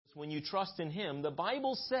when you trust in Him, the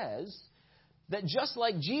Bible says that just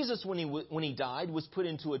like Jesus, when he died, was put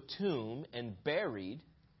into a tomb and buried,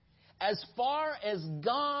 as far as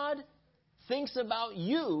God thinks about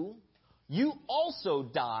you, you also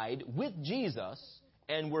died with Jesus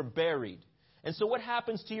and were buried. And so what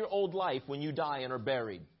happens to your old life when you die and are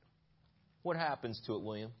buried? What happens to it,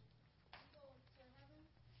 William?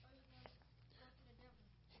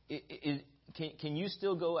 Can you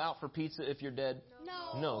still go out for pizza if you're dead?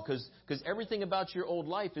 No, because everything about your old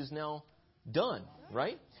life is now done,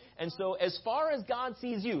 right? And so as far as God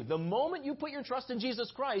sees you, the moment you put your trust in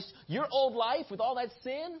Jesus Christ, your old life with all that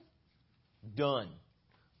sin, done,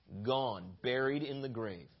 gone, buried in the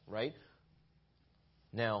grave, right?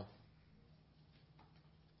 Now,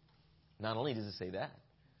 not only does it say that,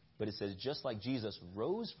 but it says just like Jesus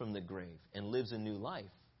rose from the grave and lives a new life,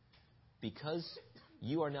 because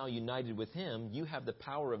you are now united with Him, you have the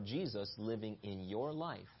power of Jesus living in your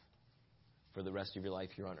life for the rest of your life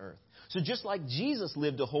here on earth. So just like Jesus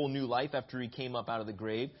lived a whole new life after He came up out of the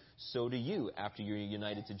grave, so do you after you're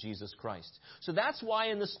united to Jesus Christ. So that's why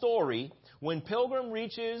in the story, when Pilgrim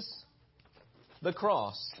reaches the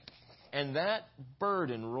cross and that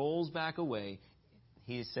burden rolls back away,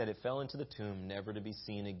 he said it fell into the tomb, never to be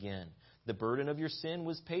seen again. The burden of your sin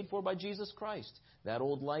was paid for by Jesus Christ. That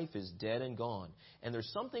old life is dead and gone. And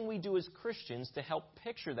there's something we do as Christians to help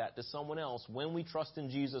picture that to someone else when we trust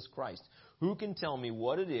in Jesus Christ. Who can tell me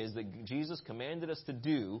what it is that Jesus commanded us to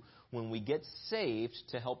do when we get saved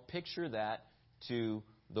to help picture that to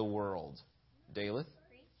the world? Daleth?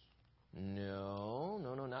 No,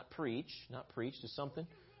 not preach. Not preach. There's something.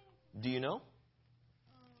 Do you know?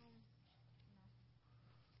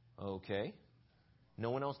 Okay.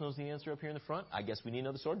 No one else knows the answer up here in the front? I guess we need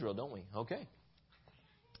another sword drill, don't we? Okay.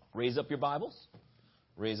 Raise up your Bibles.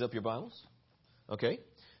 Raise up your Bibles. Okay.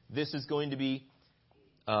 This is going to be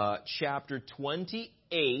chapter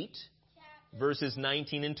 28, verses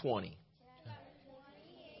 19 and 20.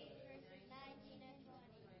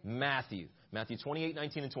 Matthew 28,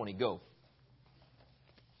 19 and 20. Go.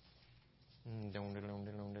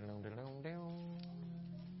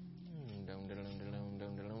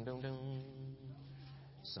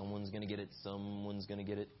 Someone's going to get it. Someone's going to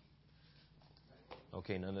get it.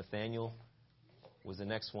 Okay, now Nathaniel was the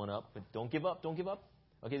next one up. But don't give up. Don't give up.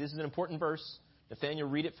 Okay, this is an important verse. Nathaniel,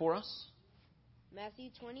 read it for us. Matthew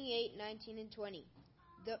 28, 19 and 20.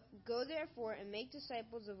 Go therefore and make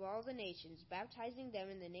disciples of all the nations, baptizing them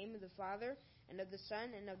in the name of the Father, and of the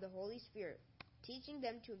Son, and of the Holy Spirit, teaching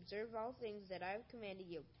them to observe all things that I have commanded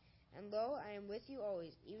you. And lo, I am with you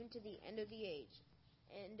always, even to the end of the age.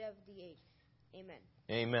 Amen.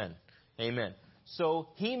 Amen. Amen. So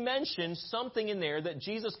he mentioned something in there that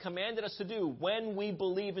Jesus commanded us to do when we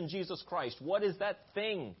believe in Jesus Christ. What is that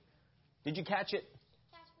thing? Did you catch it?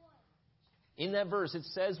 In that verse, it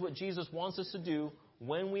says what Jesus wants us to do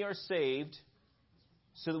when we are saved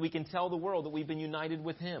so that we can tell the world that we've been united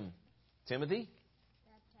with Him. Timothy?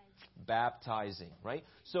 Baptizing, right?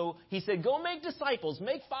 So he said, go make disciples,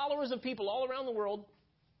 make followers of people all around the world,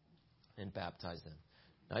 and baptize them.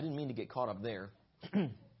 Now, I didn't mean to get caught up there.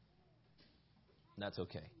 That's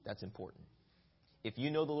okay. That's important. If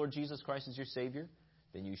you know the Lord Jesus Christ as your Savior,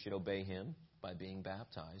 then you should obey Him by being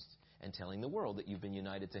baptized and telling the world that you've been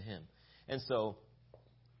united to Him. And so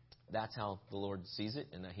that's how the Lord sees it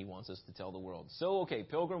and that He wants us to tell the world. So, okay,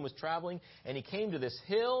 Pilgrim was traveling and he came to this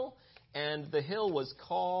hill, and the hill was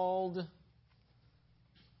called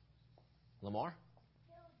Lamar?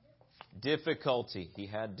 Difficulty. He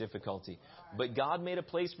had difficulty. But God made a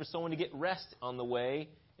place for someone to get rest on the way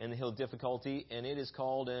in the hill Difficulty, and it is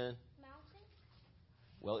called a mountain?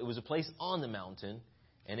 Well, it was a place on the mountain,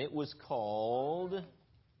 and it was called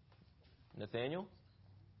Nathaniel?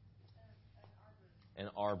 An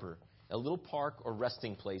arbor. A little park or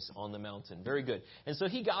resting place on the mountain. Very good. And so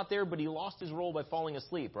he got there, but he lost his role by falling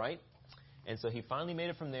asleep, right? And so he finally made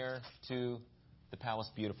it from there to the Palace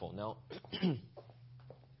Beautiful. Now,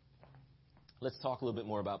 let's talk a little bit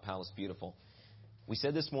more about Palace Beautiful. We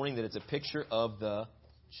said this morning that it's a picture of the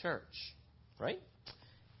church, right?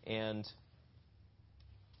 And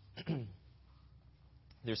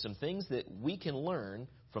there's some things that we can learn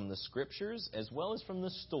from the Scriptures as well as from the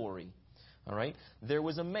story. All right? There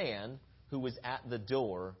was a man who was at the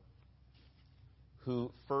door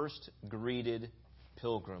who first greeted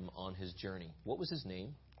Pilgrim on his journey. What was his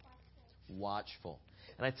name? Watchful.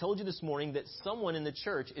 And I told you this morning that someone in the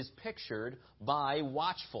church is pictured by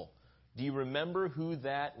Watchful. Do you remember who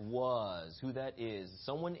that was? Who that is?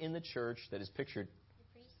 Someone in the church that is pictured.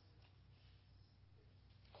 The priest.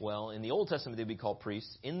 Well, in the Old Testament they'd be called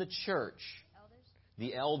priests. In the church, Elders.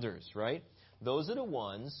 the elders, right? Those are the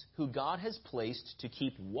ones who God has placed to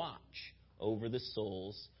keep watch over the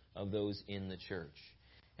souls of those in the church.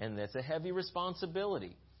 And that's a heavy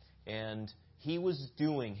responsibility. And he was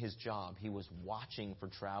doing his job. He was watching for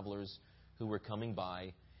travelers who were coming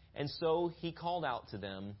by. And so he called out to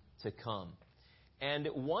them to come. And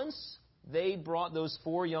once they brought those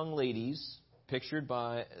 4 young ladies, pictured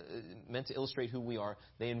by, meant to illustrate who we are,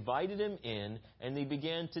 they invited him in and they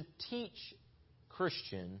began to teach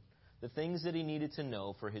Christian the things that he needed to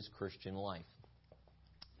know for his Christian life.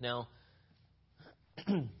 Now,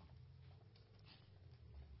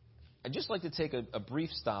 I'd just like to take a brief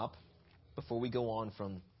stop before we go on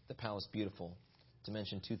from the Palace Beautiful to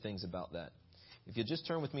mention 2 things about that. If you'll just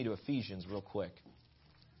turn with me to Ephesians real quick.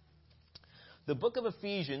 The book of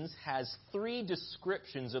Ephesians has 3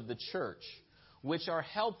 descriptions of the church, which are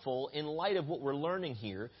helpful in light of what we're learning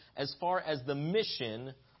here as far as the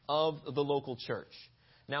mission of the local church.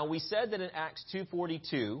 Now, we said that in Acts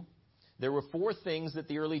 2:42, there were 4 things that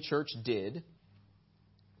the early church did.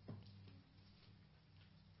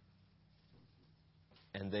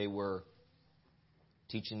 And they were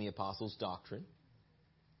teaching the apostles' doctrine,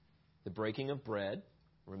 the breaking of bread,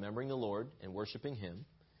 remembering the Lord and worshiping Him.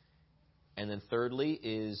 And then thirdly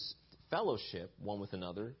is fellowship one with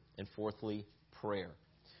another. And fourthly, prayer.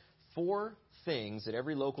 4 things that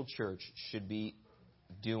every local church should be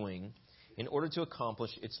doing in order to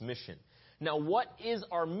accomplish its mission. Now, what is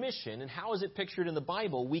our mission and how is it pictured in the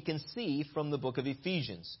Bible? We can see from the book of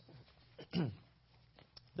Ephesians.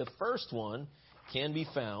 The first one can be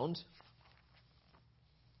found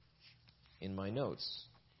in my notes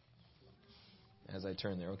as I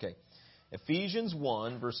turn there. Okay. Ephesians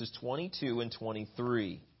 1, verses 22 and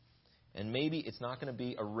 23. And maybe it's not going to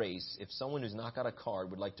be a race. If someone who's not got a card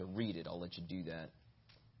would like to read it, I'll let you do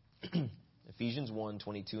that. Ephesians 1,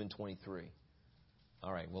 22 and 23.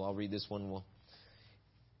 All right, well, I'll read this one.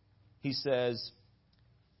 He says,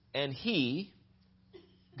 "And He,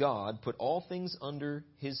 God, put all things under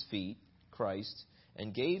His feet, Christ,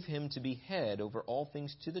 and gave Him to be head over all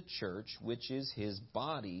things to the church, which is His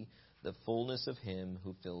body, the fullness of Him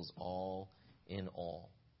who fills all in all."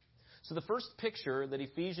 So the first picture that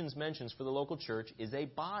Ephesians mentions for the local church is a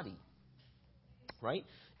body, right?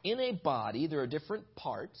 In a body, there are different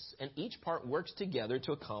parts, and each part works together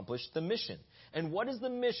to accomplish the mission. And what is the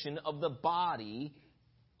mission of the body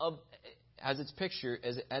of, as it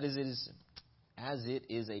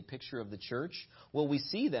is a picture of the church? Well, we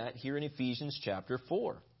see that here in Ephesians chapter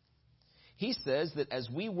 4. He says that as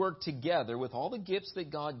we work together with all the gifts that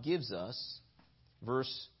God gives us,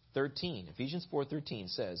 verse 13, Ephesians 4:13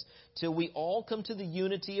 says, "Till we all come to the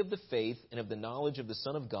unity of the faith and of the knowledge of the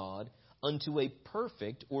Son of God, unto a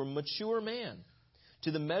perfect or mature man,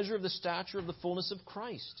 to the measure of the stature of the fullness of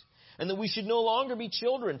Christ. And that we should no longer be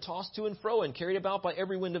children, tossed to and fro and carried about by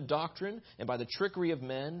every wind of doctrine and by the trickery of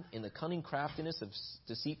men in the cunning craftiness of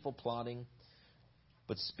deceitful plotting,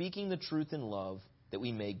 but speaking the truth in love, that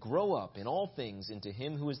we may grow up in all things into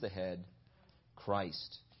Him who is the head,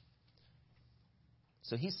 Christ."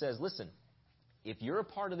 So he says, listen, if you're a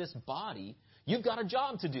part of this body, you've got a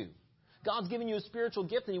job to do. God's given you a spiritual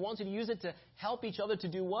gift, and He wants you to use it to help each other to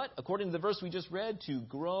do what? According to the verse we just read, to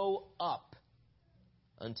grow up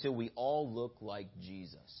until we all look like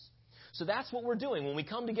Jesus. So that's what we're doing. When we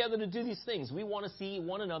come together to do these things, we want to see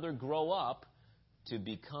one another grow up to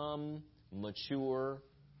become mature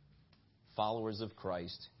followers of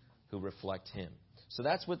Christ who reflect Him. So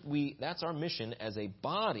that's our mission as a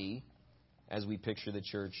body as we picture the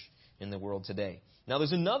church in the world today. Now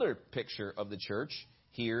there's another picture of the church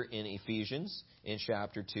here in Ephesians in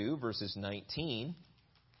chapter 2, verses 19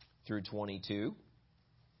 through 22.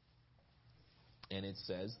 And it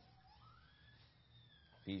says,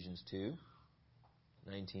 Ephesians 2,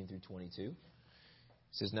 19 through 22. It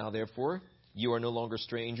says, "Now therefore, you are no longer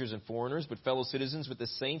strangers and foreigners, but fellow citizens with the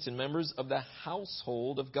saints and members of the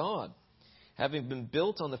household of God, having been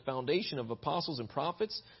built on the foundation of apostles and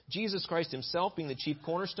prophets, Jesus Christ Himself being the chief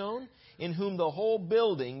cornerstone, in whom the whole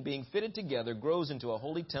building, being fitted together, grows into a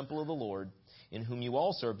holy temple of the Lord, in whom you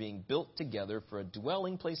also are being built together for a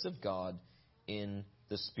dwelling place of God in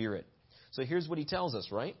the Spirit." So here's what he tells us,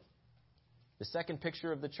 right? The second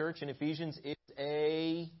picture of the church in Ephesians is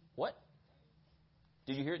a what?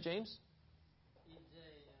 Did you hear it, James?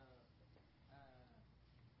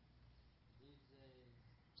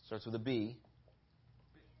 Starts with a B.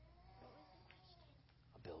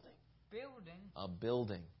 A building. A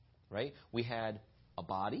building, right? We had a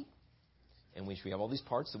body, in which we have all these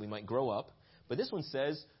parts that we might grow up. But this one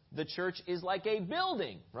says the church is like a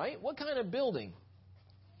building, right? What kind of building?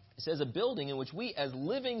 It says a building in which we as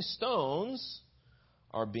living stones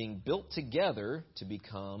are being built together to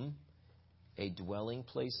become a dwelling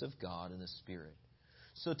place of God in the Spirit.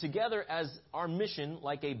 So together as our mission,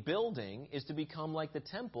 like a building, is to become like the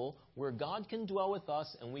temple where God can dwell with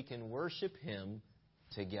us and we can worship Him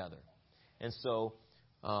together. And so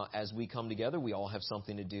as we come together, we all have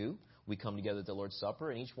something to do. We come together at the Lord's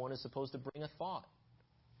Supper, and each one is supposed to bring a thought,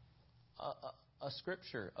 a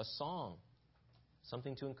scripture, a song,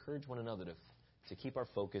 something to encourage one another to keep our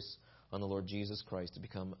focus on the Lord Jesus Christ, to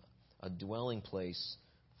become a dwelling place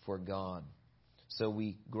for God. So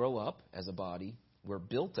we grow up as a body. We're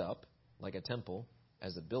built up like a temple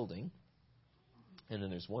as a building. And then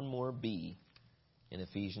there's one more B in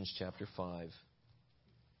Ephesians chapter 5.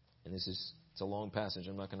 And it's a long passage.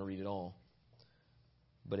 I'm not going to read it all.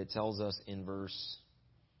 But it tells us in verse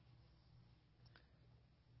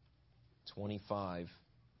 25, it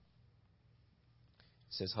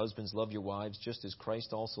says, "Husbands, love your wives just as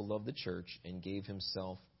Christ also loved the church and gave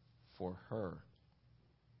Himself for her."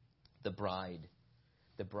 The bride.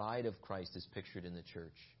 The bride of Christ is pictured in the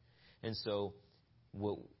church. And so,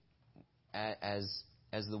 as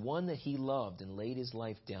the one that He loved and laid His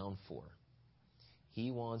life down for,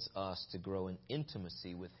 He wants us to grow in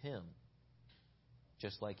intimacy with Him,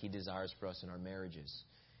 just like He desires for us in our marriages.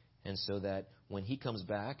 And so that when He comes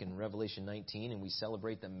back in Revelation 19 and we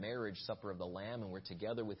celebrate the marriage supper of the Lamb and we're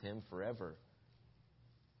together with Him forever,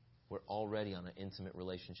 we're already on an intimate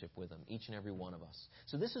relationship with Him, each and every one of us.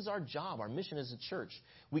 So this is our job, our mission as a church.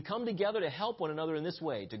 We come together to help one another in this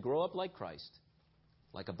way, to grow up like Christ,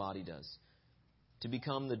 like a body does, to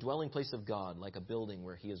become the dwelling place of God, like a building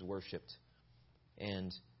where He is worshipped,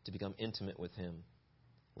 and to become intimate with Him,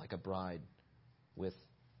 like a bride with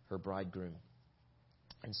her bridegroom.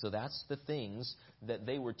 And so that's the things that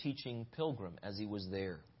they were teaching Pilgrim as he was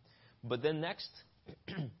there. But then next,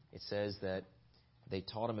 it says that they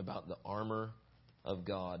taught him about the armor of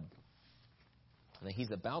God, and that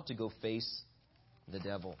he's about to go face the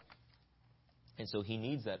devil. And so he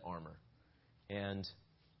needs that armor. And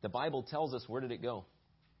the Bible tells us, where did it go?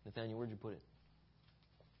 Nathaniel, where did you put it?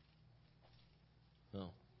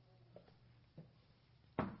 Oh.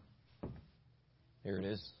 Here it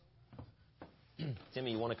is.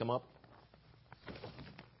 Timmy, you want to come up?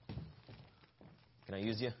 Can I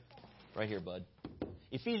use you? Right here, bud.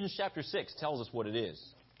 Ephesians chapter 6 tells us what it is.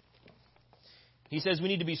 He says we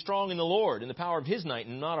need to be strong in the Lord, in the power of His might,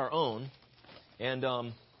 and not our own.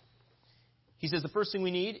 And he says the first thing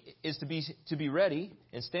we need is to be ready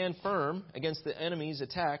and stand firm against the enemy's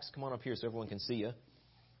attacks. Come on up here so everyone can see you.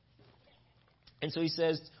 And so he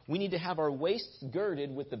says we need to have our waists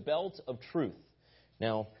girded with the belt of truth.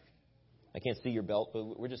 Now, I can't see your belt,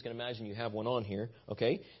 but we're just going to imagine you have one on here,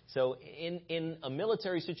 okay? So in a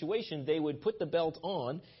military situation, they would put the belt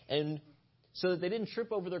on, and so that they didn't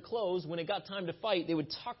trip over their clothes. When it got time to fight, they would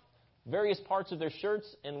tuck various parts of their shirts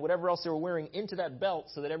and whatever else they were wearing into that belt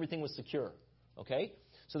so that everything was secure, okay?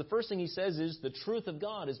 So the first thing he says is the truth of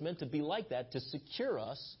God is meant to be like that, to secure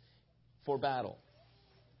us for battle.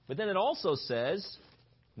 But then it also says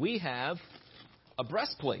we have a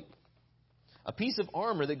breastplate, a piece of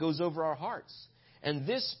armor that goes over our hearts. And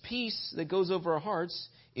this piece that goes over our hearts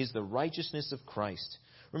is the righteousness of Christ.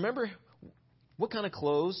 Remember, what kind of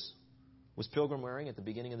clothes was Pilgrim wearing at the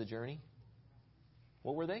beginning of the journey?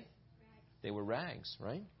 What were they? Rags. They were rags,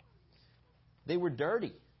 right? They were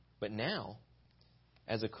dirty. But now,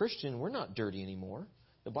 as a Christian, we're not dirty anymore.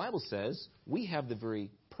 The Bible says we have the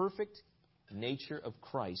very perfect nature of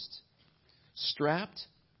Christ strapped,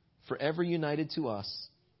 forever united to us,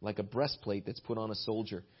 like a breastplate that's put on a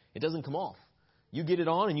soldier. It doesn't come off. You get it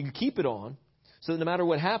on and you can keep it on so that no matter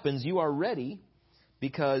what happens, you are ready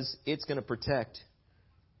because it's going to protect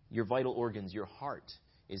your vital organs. Your heart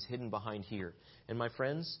is hidden behind here. And my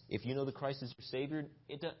friends, if you know that Christ is your Savior,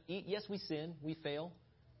 yes, we sin, we fail,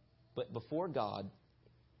 but before God,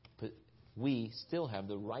 we still have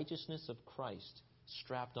the righteousness of Christ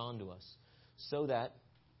strapped onto us so that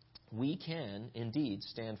we can indeed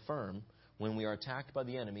stand firm when we are attacked by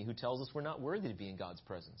the enemy who tells us we're not worthy to be in God's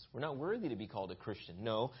presence. We're not worthy to be called a Christian.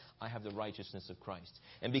 No, I have the righteousness of Christ.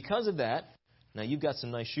 And because of that, now you've got some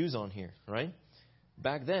nice shoes on here, right?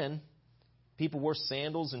 Back then, people wore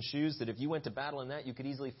sandals and shoes that if you went to battle in that, you could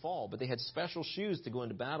easily fall. But they had special shoes to go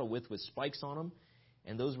into battle with spikes on them.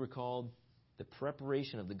 And those were called the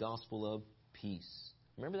preparation of the gospel of peace.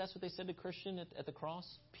 Remember that's what they said to Christian at the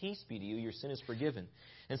cross? Peace be to you, your sin is forgiven.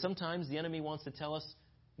 And sometimes the enemy wants to tell us,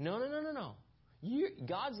 no.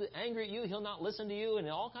 God's angry at you. He'll not listen to you, and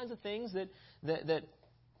all kinds of things that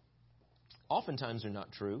oftentimes are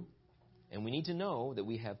not true. And we need to know that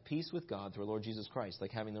we have peace with God through our Lord Jesus Christ,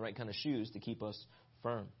 like having the right kind of shoes to keep us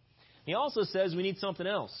firm. He also says we need something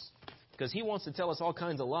else, because he wants to tell us all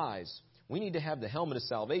kinds of lies. We need to have the helmet of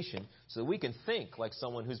salvation so that we can think like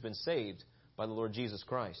someone who's been saved by the Lord Jesus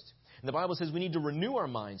Christ. And the Bible says we need to renew our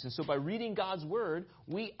minds. And so by reading God's Word,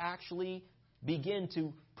 we actually begin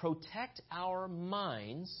to protect our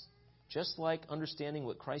minds, just like understanding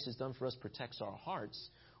what Christ has done for us protects our hearts.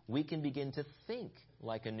 We can begin to think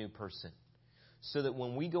like a new person, so that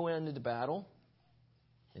when we go into the battle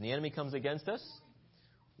and the enemy comes against us,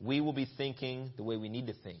 we will be thinking the way we need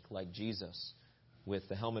to think, like Jesus, with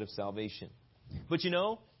the helmet of salvation. But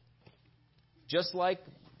just like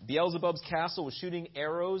Beelzebub's castle was shooting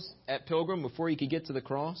arrows at Pilgrim before he could get to the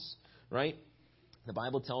cross, right? The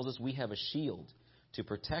Bible tells us we have a shield to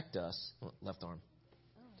protect us, left arm,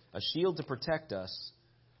 a shield to protect us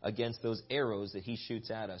against those arrows that he shoots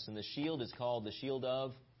at us. And the shield is called the shield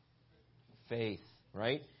of faith,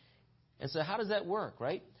 right? And so how does that work,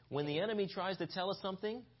 right? When the enemy tries to tell us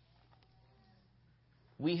something,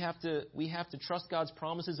 we have to trust God's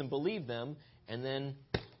promises and believe them, and then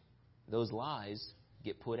those lies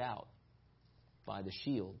get put out by the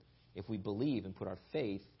shield if we believe and put our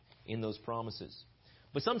faith in those promises.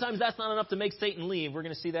 But sometimes that's not enough to make Satan leave. We're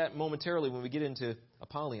going to see that momentarily when we get into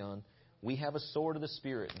Apollyon. We have a sword of the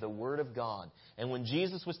Spirit, the Word of God. And when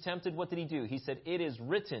Jesus was tempted, what did he do? He said, "It is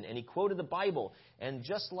written," and he quoted the Bible. And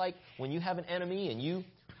just like when you have an enemy and you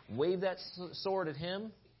wave that sword at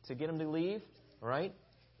him to get him to leave, right?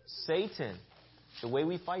 Satan, the way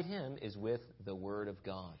we fight him is with the Word of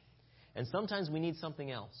God. And sometimes we need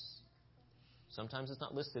something else. Sometimes it's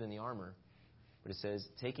not listed in the armor, but it says,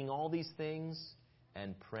 taking all these things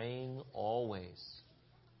and praying always.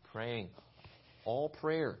 Praying. All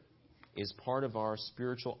prayer is part of our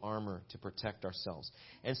spiritual armor to protect ourselves.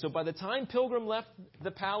 And so by the time Pilgrim left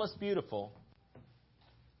the Palace Beautiful,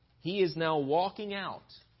 he is now walking out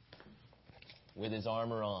with his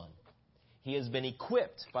armor on. He has been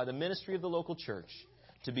equipped by the ministry of the local church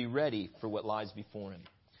to be ready for what lies before him.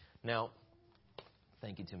 Now,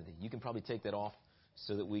 thank you, Timothy. You can probably take that off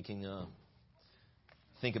so that we can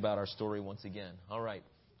think about our story once again. All right.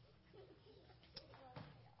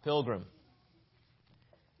 Pilgrim.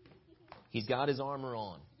 He's got his armor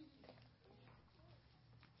on.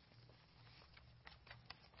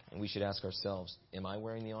 And we should ask ourselves, am I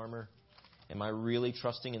wearing the armor? Am I really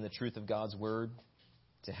trusting in the truth of God's Word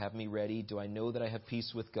to have me ready? Do I know that I have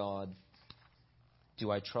peace with God?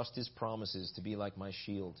 Do I trust His promises to be like my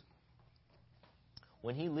shield?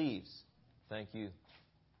 When he leaves, thank you,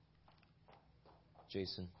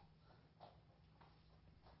 Jason.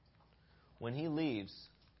 When he leaves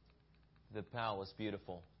the Palace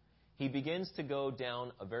Beautiful, he begins to go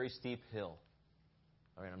down a very steep hill.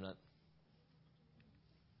 All right,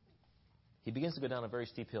 He begins to go down a very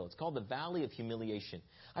steep hill. It's called the Valley of Humiliation.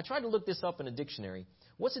 I tried to look this up in a dictionary.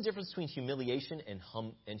 What's the difference between humiliation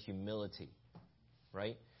and humility?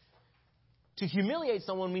 Right? To humiliate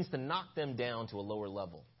someone means to knock them down to a lower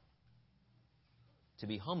level. To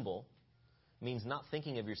be humble means not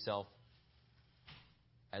thinking of yourself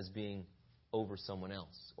as being over someone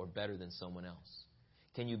else or better than someone else.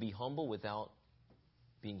 Can you be humble without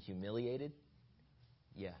being humiliated?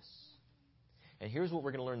 Yes. And here's what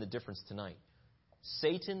we're going to learn the difference tonight.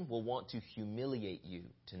 Satan will want to humiliate you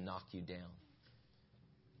to knock you down.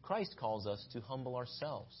 Christ calls us to humble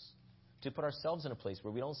ourselves, to put ourselves in a place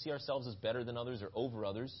where we don't see ourselves as better than others or over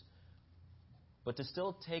others, but to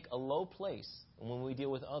still take a low place when we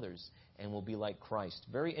deal with others, and we'll be like Christ.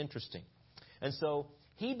 Very interesting. And so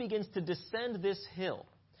he begins to descend this hill.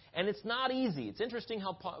 And it's not easy. It's interesting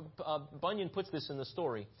how Bunyan puts this in the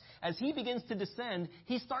story. As he begins to descend,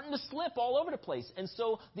 he's starting to slip all over the place. And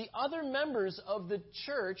so the other members of the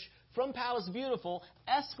church from Palace Beautiful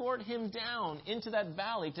escort him down into that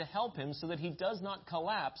valley to help him so that he does not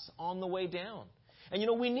collapse on the way down.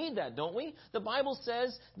 And we need that, don't we? The Bible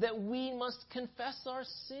says that we must confess our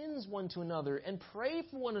sins one to another and pray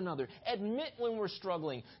for one another, admit when we're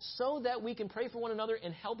struggling, so that we can pray for one another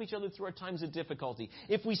and help each other through our times of difficulty.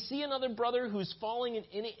 If we see another brother who's falling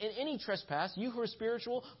in any trespass, you who are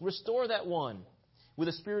spiritual, restore that one with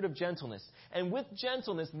a spirit of gentleness. And with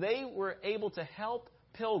gentleness, they were able to help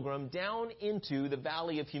Pilgrim down into the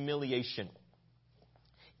valley of humiliation.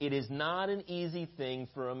 It is not an easy thing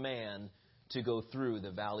for a man to go through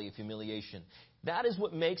the valley of humiliation. That is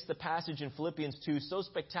what makes the passage in Philippians 2 so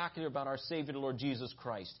spectacular about our Savior, the Lord Jesus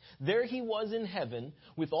Christ. There he was in heaven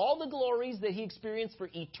with all the glories that he experienced for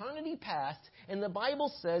eternity past, and the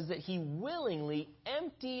Bible says that he willingly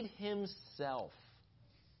emptied himself,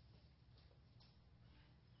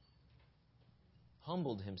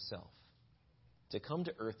 humbled himself to come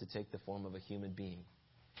to earth to take the form of a human being.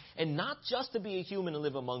 And not just to be a human and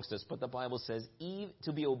live amongst us, but the Bible says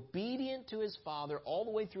to be obedient to his Father all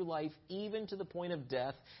the way through life, even to the point of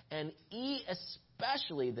death, and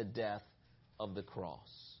especially the death of the cross.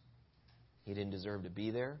 He didn't deserve to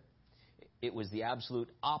be there. It was the absolute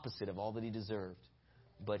opposite of all that he deserved.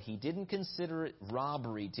 But he didn't consider it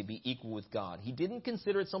robbery to be equal with God. He didn't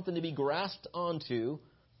consider it something to be grasped onto.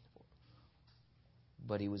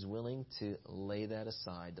 But he was willing to lay that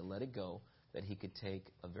aside, to let it go, that he could take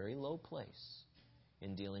a very low place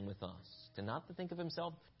in dealing with us. To not to think of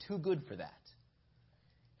himself too good for that.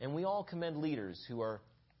 And we all commend leaders who are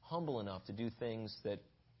humble enough to do things that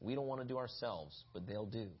we don't want to do ourselves, but they'll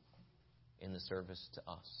do in the service to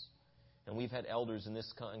us. And we've had elders in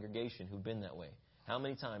this congregation who've been that way. How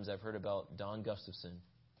many times I've heard about Don Gustafson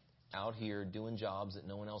out here doing jobs that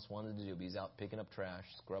no one else wanted to do. He's out picking up trash,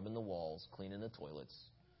 scrubbing the walls, cleaning the toilets,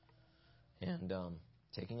 and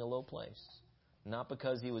taking a low place. Not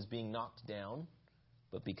because he was being knocked down,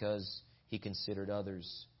 but because he considered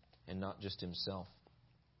others and not just himself.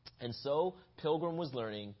 And so Pilgrim was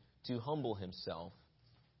learning to humble himself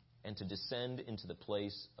and to descend into the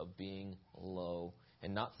place of being low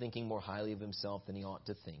and not thinking more highly of himself than he ought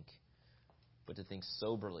to think, but to think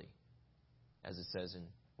soberly, as it says in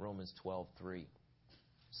Romans 12:3.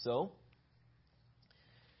 So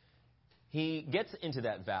he gets into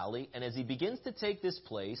that valley, and as he begins to take this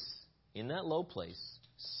place, in that low place,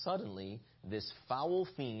 suddenly this foul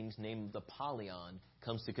fiend named the Apollyon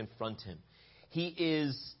comes to confront him. He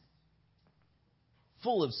is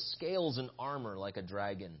full of scales and armor like a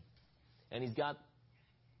dragon, and he's got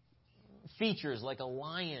features like a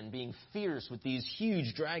lion, being fierce with these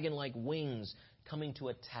huge dragon-like wings coming to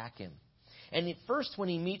attack him. And at first, when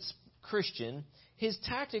he meets Christian, his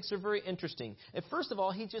tactics are very interesting. And first of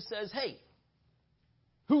all, he just says, "Hey,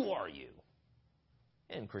 who are you?"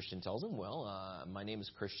 And Christian tells him, "Well, my name is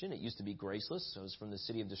Christian. It used to be Graceless. I was from the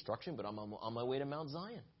city of destruction, but I'm on my way to Mount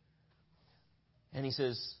Zion." And he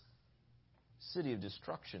says, "City of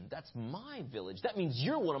destruction, that's my village. That means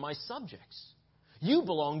you're one of my subjects. You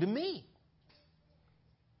belong to me.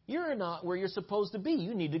 You're not where you're supposed to be.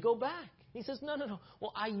 You need to go back." He says, No.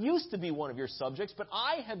 Well, I used to be one of your subjects, but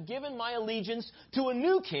I have given my allegiance to a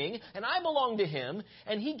new king, and I belong to him,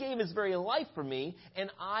 and he gave his very life for me, and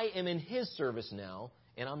I am in his service now,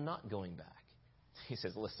 and I'm not going back. He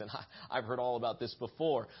says, "Listen, I've heard all about this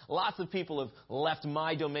before. Lots of people have left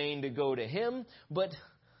my domain to go to him, but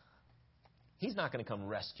he's not going to come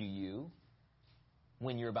rescue you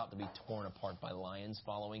when you're about to be torn apart by lions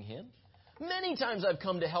following him. Many times I've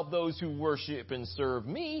come to help those who worship and serve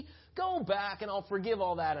me. Go back and I'll forgive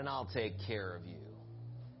all that and I'll take care of you."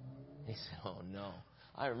 He said, "Oh no,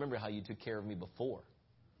 I remember how you took care of me before.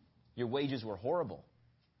 Your wages were horrible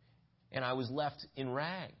and I was left in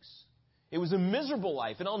rags. It was a miserable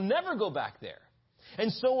life and I'll never go back there."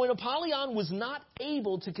 And so when Apollyon was not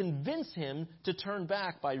able to convince him to turn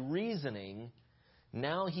back by reasoning,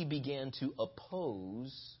 now he began to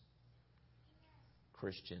oppose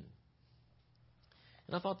Christian.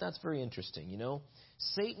 And I thought that's very interesting. You know,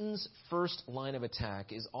 Satan's first line of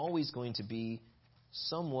attack is always going to be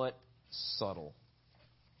somewhat subtle.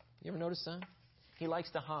 You ever notice that? He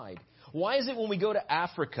likes to hide. Why is it when we go to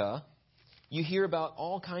Africa, you hear about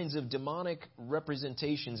all kinds of demonic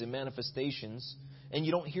representations and manifestations, and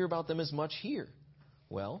you don't hear about them as much here?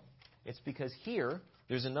 Well, it's because here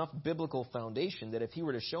there's enough biblical foundation that if he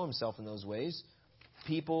were to show himself in those ways,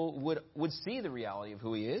 people would see the reality of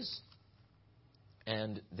who he is,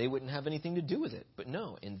 and they wouldn't have anything to do with it. But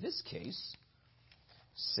no, in this case,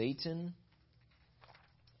 Satan,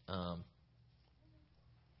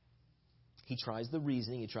 he tries the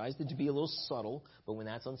reasoning. He tries to be a little subtle. But when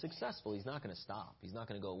that's unsuccessful, he's not going to stop. He's not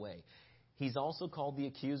going to go away. He's also called the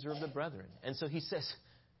accuser of the brethren. And so he says,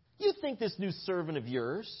 "You think this new servant of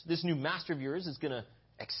yours, this new master of yours is going to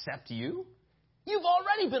accept you? You've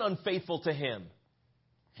already been unfaithful to him."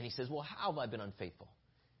 And he says, "Well, how have I been unfaithful?"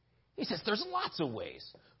 He says, "There's lots of ways.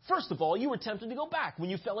 First of all, you were tempted to go back when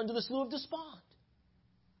you fell into the slough of despond."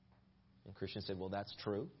 And Christian said, "Well, that's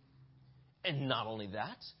true. And not only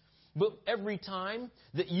that, but every time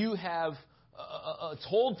that you have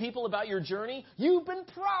told people about your journey, you've been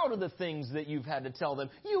proud of the things that you've had to tell them.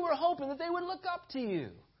 You were hoping that they would look up to you."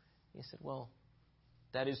 He said, "Well,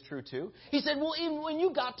 that is true too." He said, "Well, even when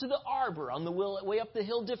you got to the arbor on the way up the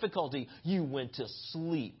hill difficulty, you went to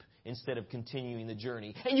sleep instead of continuing the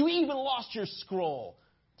journey. And you even lost your scroll.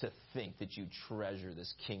 To think that you treasure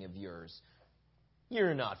this king of yours.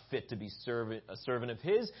 You're not fit to be a servant of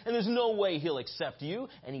his, and there's no way he'll accept you."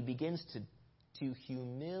 And he begins to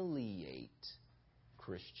humiliate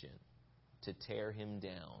Christian, to tear him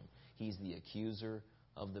down. He's the accuser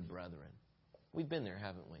of the brethren. We've been there,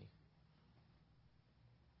 haven't we?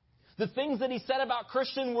 The things that he said about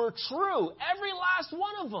Christian were true. Every last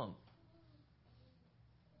one of them.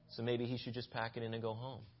 So maybe he should just pack it in and go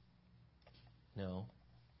home. No.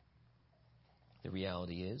 The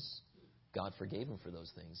reality is, God forgave him for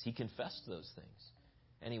those things. He confessed those things.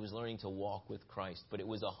 And he was learning to walk with Christ. But it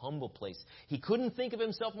was a humble place. He couldn't think of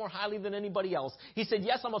himself more highly than anybody else. He said,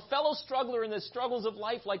 yes, I'm a fellow struggler in the struggles of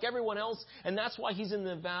life like everyone else. And that's why he's in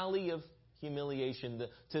the valley of humiliation.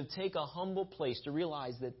 To take a humble place, to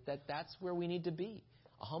realize that that's where we need to be.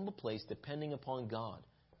 A humble place depending upon God.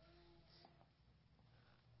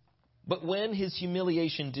 But when his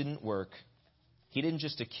humiliation didn't work, he didn't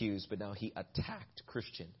just accuse, but now he attacked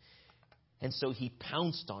Christian. And so he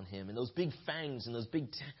pounced on him, and those big fangs and those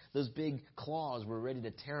big claws were ready to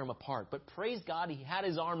tear him apart. But praise God, he had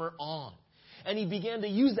his armor on. And he began to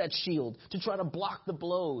use that shield to try to block the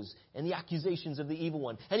blows and the accusations of the evil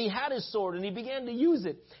one. And he had his sword, and he began to use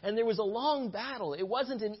it. And there was a long battle. It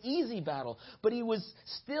wasn't an easy battle, but he was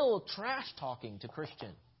still trash-talking to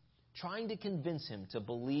Christian, trying to convince him to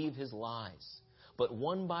believe his lies. But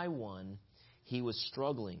one by one, he was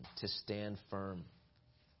struggling to stand firm.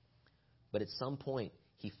 But at some point,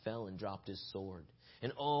 he fell and dropped his sword.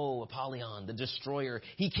 And Apollyon, the destroyer,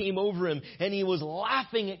 he came over him and he was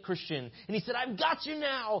laughing at Christian. And he said, I've got you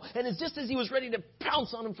now. And it's just as he was ready to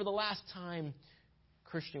pounce on him for the last time,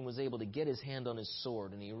 Christian was able to get his hand on his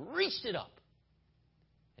sword and he reached it up.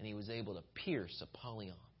 And he was able to pierce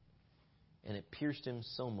Apollyon. And it pierced him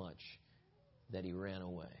so much that he ran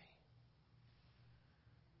away.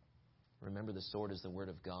 Remember, the sword is the word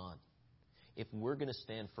of God. If we're going to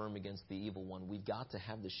stand firm against the evil one, we've got to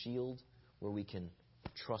have the shield where we can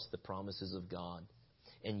trust the promises of God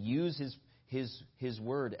and use his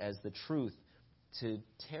word as the truth to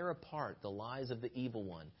tear apart the lies of the evil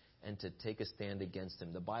one and to take a stand against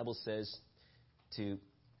him. The Bible says to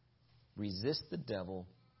resist the devil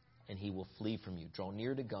and he will flee from you. Draw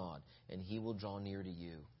near to God and he will draw near to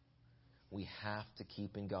you. We have to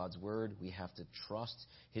keep in God's word. We have to trust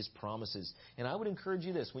his promises. And I would encourage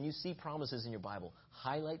you this. When you see promises in your Bible,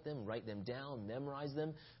 highlight them, write them down, memorize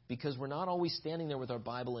them, because we're not always standing there with our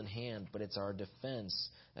Bible in hand, but it's our defense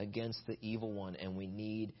against the evil one, and we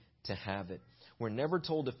need to have it. We're never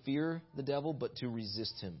told to fear the devil, but to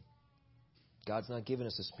resist him. God's not given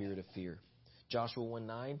us a spirit of fear. Joshua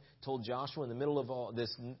 1:9 told Joshua in the middle of all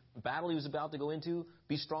this battle he was about to go into,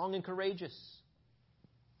 be strong and courageous.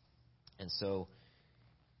 And so,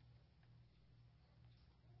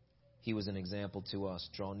 he was an example to us.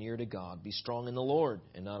 Draw near to God. Be strong in the Lord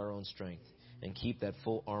and not our own strength. And keep that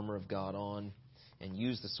full armor of God on. And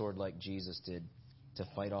use the sword like Jesus did to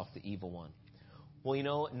fight off the evil one.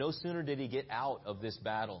 Well, no sooner did he get out of this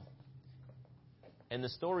battle. And the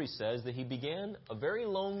story says that he began a very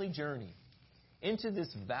lonely journey into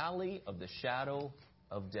this valley of the shadow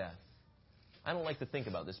of death. I don't like to think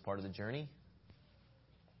about this part of the journey.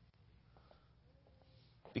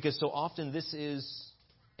 Because so often this is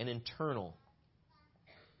an internal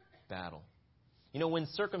battle. When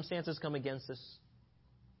circumstances come against us,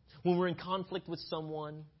 when we're in conflict with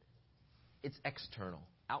someone, it's external,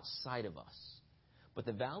 outside of us. But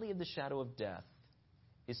the valley of the shadow of death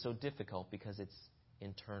is so difficult because it's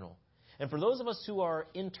internal. And for those of us who are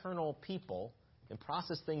internal people and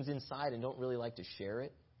process things inside and don't really like to share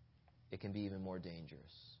it, it can be even more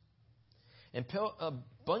dangerous. And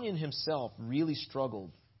Bunyan himself really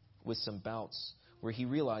struggled with some bouts where he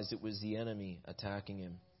realized it was the enemy attacking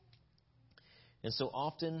him. And so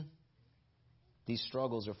often, these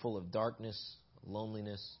struggles are full of darkness,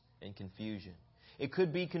 loneliness, and confusion. It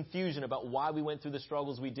could be confusion about why we went through the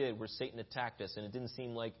struggles we did, where Satan attacked us and it didn't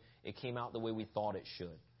seem like it came out the way we thought it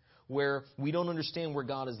should. Where we don't understand where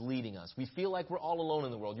God is leading us. We feel like we're all alone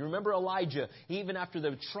in the world. You remember Elijah, even after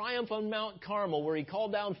the triumph on Mount Carmel, where he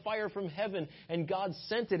called down fire from heaven and God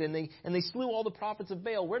sent it and they slew all the prophets of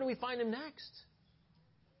Baal. Where do we find him next?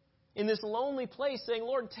 In this lonely place saying,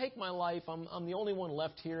 Lord, take my life. I'm the only one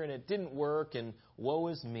left here and it didn't work and woe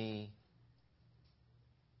is me.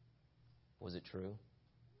 Was it true?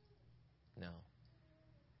 No.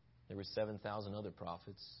 There were 7,000 other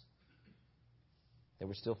prophets. They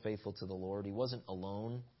were still faithful to the Lord. He wasn't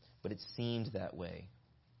alone, but it seemed that way.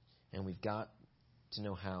 And we've got to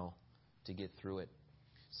know how to get through it.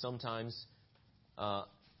 Sometimes,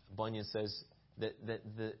 Bunyan says that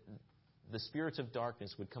the spirits of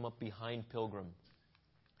darkness would come up behind Pilgrim,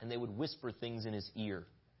 and they would whisper things in his ear.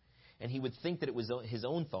 And he would think that it was his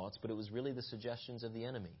own thoughts, but it was really the suggestions of the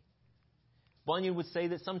enemy. Bunyan would say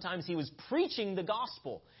that sometimes he was preaching the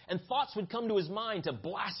gospel and thoughts would come to his mind to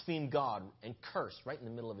blaspheme God and curse right in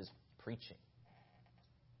the middle of his preaching.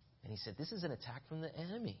 And he said, this is an attack from the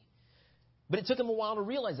enemy. But it took him a while to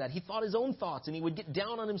realize that. He thought his own thoughts, and he would get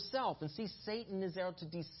down on himself. And see, Satan is out to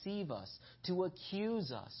deceive us, to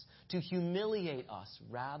accuse us, to humiliate us,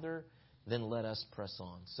 rather than let us press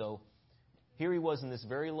on. So here he was in this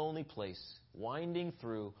very lonely place, winding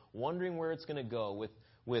through, wondering where it's going to go,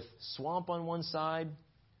 with swamp on one side,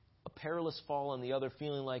 a perilous fall on the other,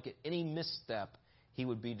 feeling like at any misstep he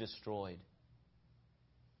would be destroyed.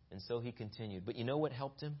 And so he continued. But you know what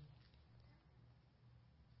helped him?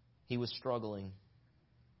 He was struggling.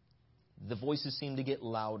 The voices seemed to get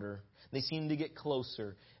louder. They seemed to get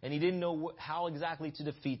closer. And he didn't know how exactly to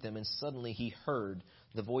defeat them. And suddenly he heard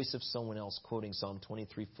the voice of someone else quoting Psalm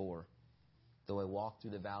 23:4. Though I walk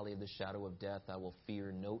through the valley of the shadow of death, I will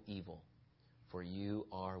fear no evil, for you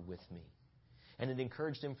are with me. And it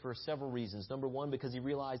encouraged him for several reasons. Number one, because he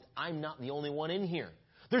realized, I'm not the only one in here.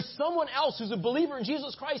 There's someone else who's a believer in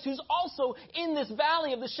Jesus Christ who's also in this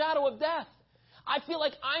valley of the shadow of death. I feel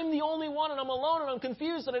like I'm the only one and I'm alone and I'm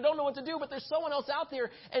confused and I don't know what to do, but there's someone else out there.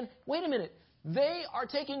 And wait a minute. They are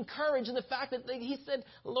taking courage in the fact that he said,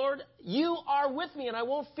 Lord, you are with me and I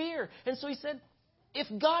won't fear. And so he said, if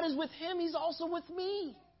God is with him, he's also with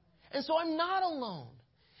me. And so I'm not alone.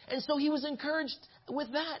 And so he was encouraged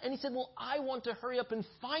with that. And he said, well, I want to hurry up and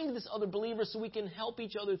find this other believer so we can help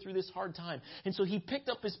each other through this hard time. And so he picked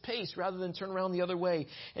up his pace rather than turn around the other way.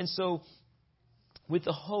 And so with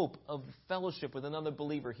the hope of fellowship with another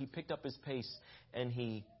believer, he picked up his pace and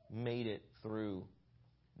he made it through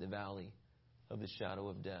the valley of the shadow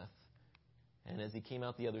of death. And as he came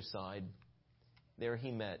out the other side, there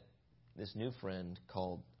he met this new friend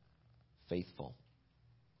called Faithful.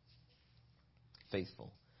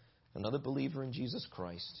 Faithful. Another believer in Jesus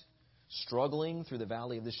Christ, struggling through the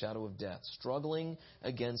valley of the shadow of death, struggling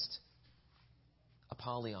against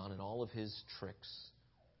Apollyon and all of his tricks.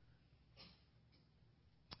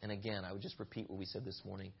 And again, I would just repeat what we said this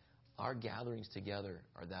morning. Our gatherings together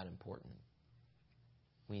are that important.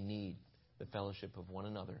 We need the fellowship of one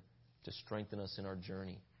another to strengthen us in our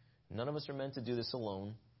journey. None of us are meant to do this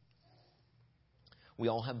alone. We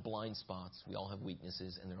all have blind spots. We all have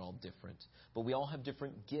weaknesses, and they're all different. But we all have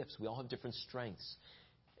different gifts. We all have different strengths.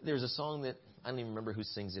 There's a song that, I don't even remember who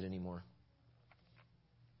sings it anymore.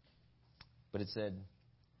 But it said,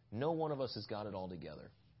 no one of us has got it all together.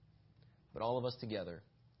 But all of us together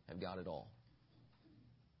have got it all.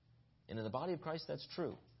 And in the body of Christ, that's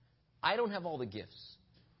true. I don't have all the gifts.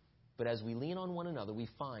 But as we lean on one another, we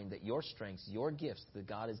find that your strengths, your gifts that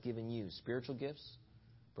God has given you, spiritual gifts,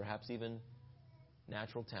 perhaps even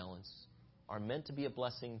natural talents, are meant to be a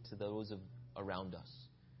blessing to those around us.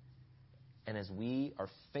 And as we are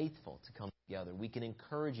faithful to come together, we can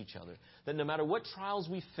encourage each other that no matter what trials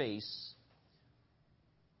we face,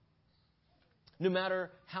 no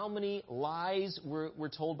matter how many lies we're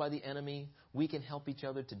told by the enemy, we can help each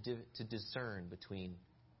other to discern between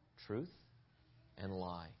truth and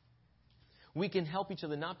lie. We can help each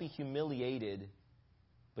other not be humiliated,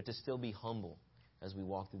 but to still be humble as we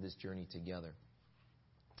walk through this journey together.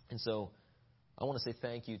 And so I want to say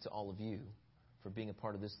thank you to all of you for being a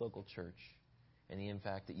part of this local church and the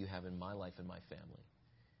impact that you have in my life and my family.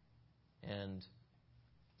 And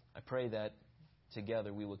I pray that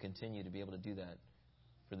together we will continue to be able to do that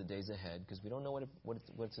for the days ahead, because we don't know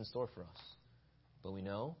what's in store for us. But we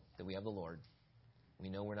know that we have the Lord. We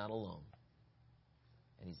know we're not alone.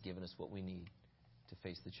 And He's given us what we need to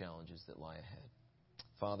face the challenges that lie ahead.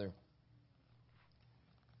 Father,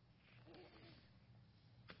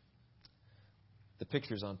 the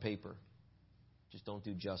pictures on paper just don't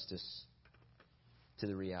do justice to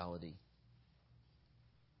the reality.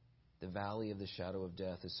 The valley of the shadow of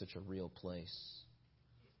death is such a real place.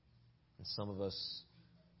 And some of us,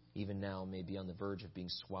 even now, may be on the verge of being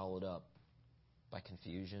swallowed up by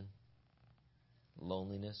confusion,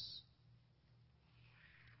 loneliness,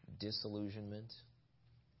 disillusionment.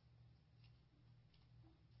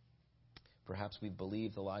 Perhaps we've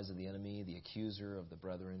believed the lies of the enemy, the accuser of the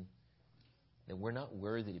brethren, that we're not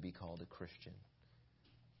worthy to be called a Christian,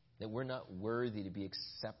 that we're not worthy to be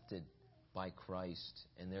accepted by Christ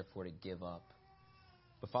and therefore to give up.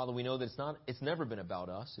 But Father, we know that it's never been about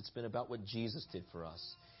us. It's been about what Jesus did for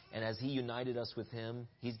us. And as He united us with Him,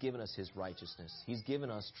 He's given us His righteousness. He's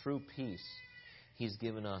given us true peace. He's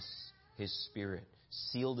given us His Spirit,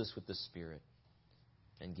 sealed us with the Spirit,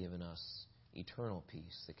 and given us eternal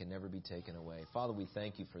peace that can never be taken away. Father, we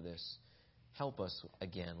thank You for this. Help us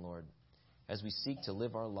again, Lord, as we seek to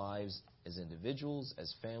live our lives as individuals,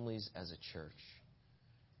 as families, as a church,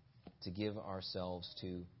 to give ourselves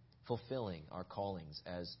to fulfilling our callings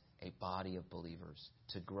as a body of believers,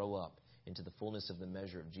 to grow up into the fullness of the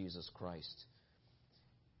measure of Jesus Christ.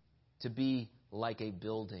 to be like a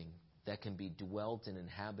building that can be dwelt and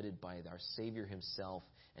inhabited by our Savior himself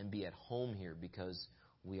and be at home here because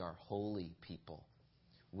we are holy people.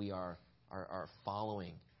 We are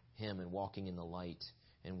following him and walking in the light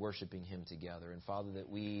and worshiping him together. And Father, that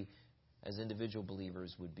we as individual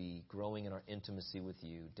believers would be growing in our intimacy with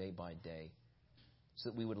you day by day so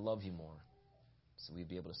that we would love you more, so we'd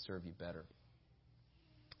be able to serve you better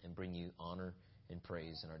and bring you honor and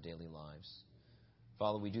praise in our daily lives.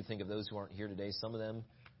 Father, we do think of those who aren't here today, some of them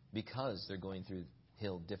because they're going through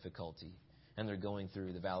hill difficulty and they're going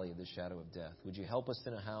through the valley of the shadow of death. Would you help us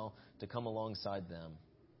to know how to come alongside them,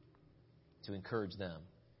 to encourage them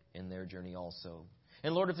in their journey also.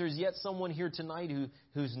 And Lord, if there's yet someone here tonight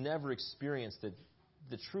who's never experienced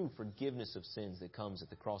the true forgiveness of sins that comes at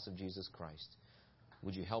the cross of Jesus Christ,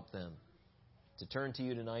 would you help them to turn to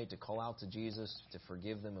you tonight, to call out to Jesus, to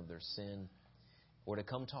forgive them of their sin, or to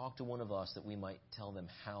come talk to one of us that we might tell them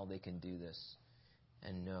how they can do this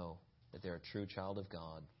and know that they're a true child of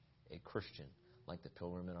God, a Christian, like the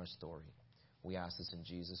pilgrim in our story. We ask this in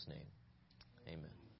Jesus' name. Amen.